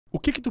O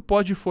que que tu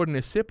pode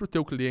fornecer para o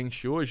teu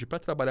cliente hoje para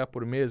trabalhar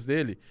por mês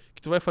dele,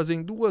 que tu vai fazer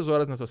em 2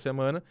 horas na tua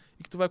semana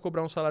e que tu vai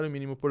cobrar um salário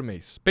mínimo por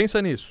mês?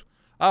 Pensa nisso.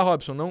 Ah,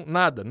 Robson,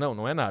 nada.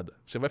 Não é nada.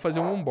 Você vai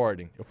fazer um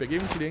onboarding. Eu peguei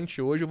um cliente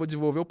hoje, eu vou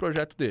desenvolver o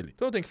projeto dele.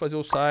 Então eu tenho que fazer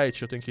o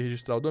site, eu tenho que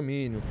registrar o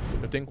domínio,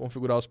 eu tenho que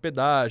configurar a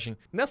hospedagem.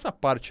 Nessa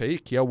parte aí,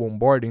 que é o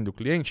onboarding do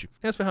cliente,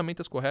 tem as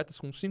ferramentas corretas,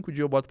 com 5 dias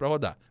eu boto para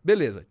rodar.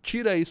 Beleza,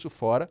 tira isso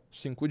fora,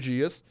 5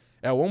 dias,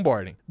 é o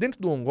onboarding. Dentro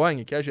do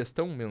ongoing, que é a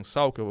gestão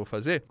mensal que eu vou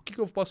fazer, o que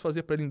eu posso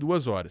fazer para ele em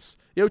 2 horas?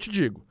 Eu te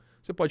digo,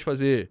 você pode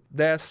fazer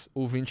 10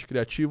 ou 20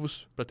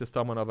 criativos para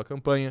testar uma nova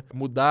campanha,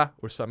 mudar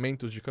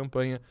orçamentos de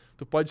campanha.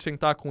 Tu pode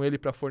sentar com ele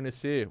para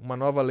fornecer uma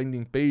nova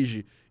landing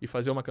page e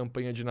fazer uma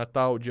campanha de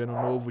Natal, de Ano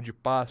Novo, de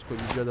Páscoa,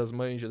 de Dia das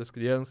Mães, Dia das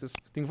Crianças.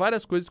 Tem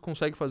várias coisas que tu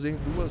consegue fazer em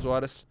 2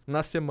 horas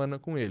na semana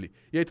com ele.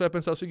 E aí tu vai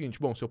pensar o seguinte,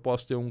 bom, se eu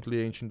posso ter um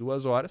cliente em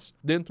 2 horas,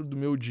 dentro do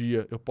meu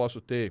dia eu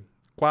posso ter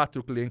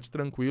 4 clientes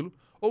tranquilo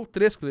ou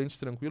 3 clientes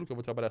tranquilo, que eu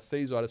vou trabalhar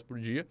 6 horas por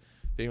dia,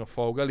 tenho a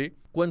folga ali.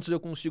 Quantos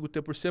eu consigo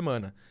ter por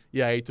semana? E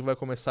aí tu vai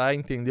começar a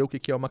entender o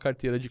que é uma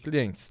carteira de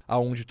clientes,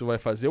 aonde tu vai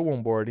fazer o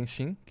onboarding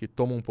sim, que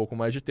toma um pouco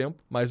mais de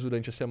tempo, mas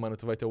durante a semana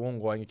tu vai ter o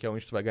ongoing, que é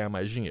onde tu vai ganhar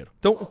mais dinheiro.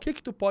 Então, o que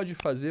tu pode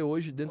fazer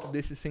hoje dentro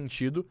desse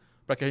sentido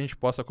para que a gente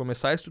possa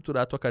começar a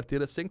estruturar a tua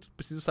carteira sem que tu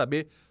precise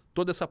saber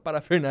toda essa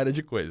parafernália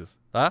de coisas,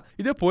 tá?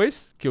 E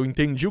depois que eu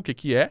entendi o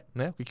que é,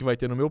 né, o que vai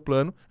ter no meu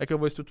plano, é que eu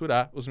vou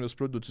estruturar os meus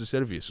produtos e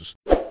serviços.